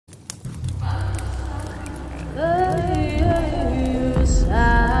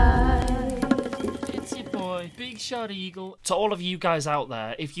Big shot eagle. To all of you guys out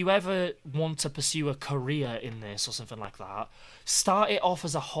there, if you ever want to pursue a career in this or something like that, start it off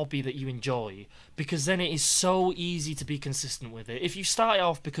as a hobby that you enjoy, because then it is so easy to be consistent with it. If you start it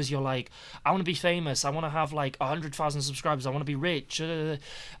off because you're like, I want to be famous, I want to have like 100,000 subscribers, I want to be rich, and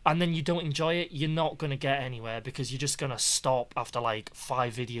then you don't enjoy it, you're not going to get anywhere, because you're just going to stop after like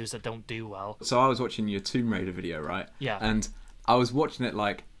 5 videos that don't do well. So I was watching your Tomb Raider video, right? Yeah. And I was watching it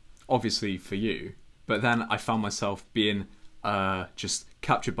like, obviously for you, but then I found myself being just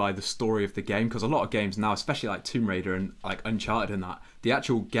captured by the story of the game, because a lot of games now, especially like Tomb Raider and like Uncharted and that, the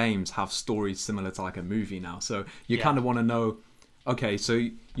actual games have stories similar to like a movie now. So you kind of want to know, okay, so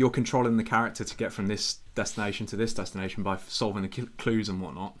you're controlling the character to get from this destination to this destination by solving the clues and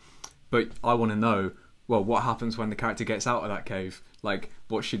whatnot, but I want to know, well, what happens when the character gets out of that cave? Like,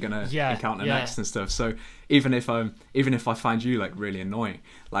 what's she gonna encounter next and stuff? So even if I find you like really annoying,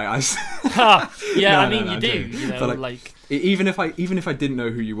 like you do. You know, but like even if I didn't know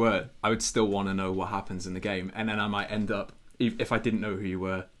who you were, I would still want to know what happens in the game, and then I might end up, if I didn't know who you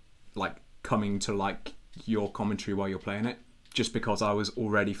were, like coming to like your commentary while you're playing it, just because I was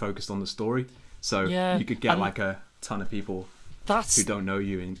already focused on the story. So you could get like a ton of people who don't know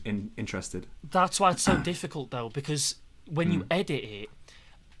you interested. That's why it's so difficult though, because when you edit it,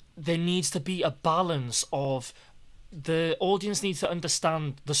 there needs to be a balance of the audience needs to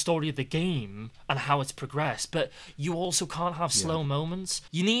understand the story of the game and how it's progressed, but you also can't have slow moments.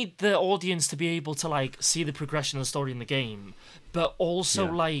 You need the audience to be able to like see the progression of the story in the game, but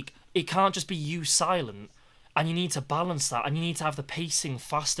also like it can't just be you silent, and you need to balance that, and you need to have the pacing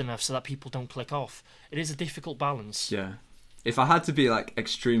fast enough so that people don't click off. It is a difficult balance. Yeah. If I had to be like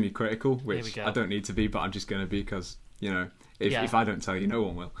extremely critical, which I don't need to be, but I'm just going to be, because, you know, if I don't tell you, no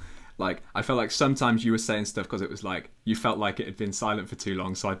one will. Like, I felt like sometimes you were saying stuff because it was like, you felt like it had been silent for too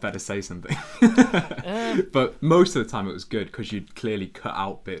long, so I'd better say something. But most of the time it was good, because you'd clearly cut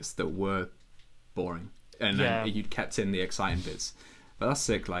out bits that were boring, and then you'd kept in the exciting bits. But that's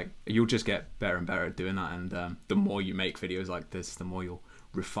sick. Like, you'll just get better and better at doing that, and the more you make videos like this, the more you'll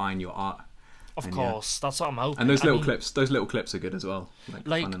refine your art. Of course, that's what I'm hoping. And those little clips are good as well, like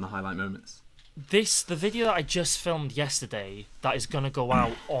fun in the highlight moments. The video that I just filmed yesterday, that is gonna go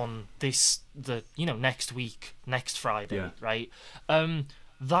out on next week, next Friday, right?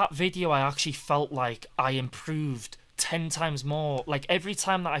 That video, I actually felt like I improved 10 times more. Like, every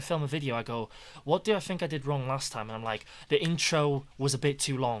time that I film a video, I go, what do I think I did wrong last time? And I'm like, the intro was a bit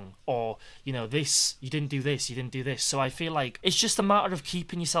too long, or, you know, this, you didn't do this, you didn't do this. So I feel like it's just a matter of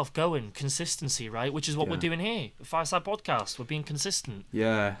keeping yourself going, consistency, right? Which is what we're doing here, the Fireside Podcast. We're being consistent.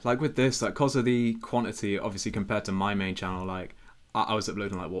 Yeah, like with this, like, because of the quantity, obviously, compared to my main channel, like, I was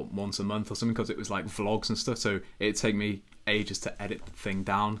uploading like once a month or something, because it was like vlogs and stuff, so it'd take me ages to edit the thing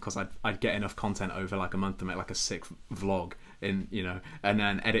down, because I'd get enough content over like a month to make like a sick vlog, and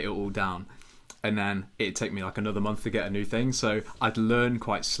then edit it all down, and then it'd take me like another month to get a new thing. So I'd learn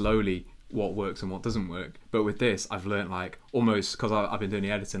quite slowly what works and what doesn't work. But with this, I've learned like almost, because I've been doing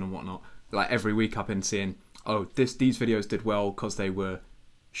the editing and whatnot, like every week I've been seeing, oh, these videos did well because they were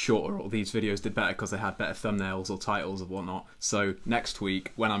shorter, or these videos did better because they had better thumbnails or titles or whatnot. So next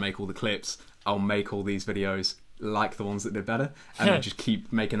week, when I make all the clips, I'll make all these videos like the ones that did better, and then just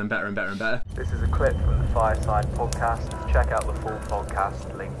keep making them better and better and better. This is a clip from the Fireside Podcast. Check out the full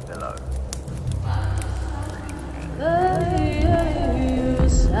podcast, linked below.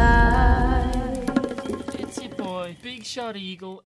 It's your boy, Big Shot Eagle.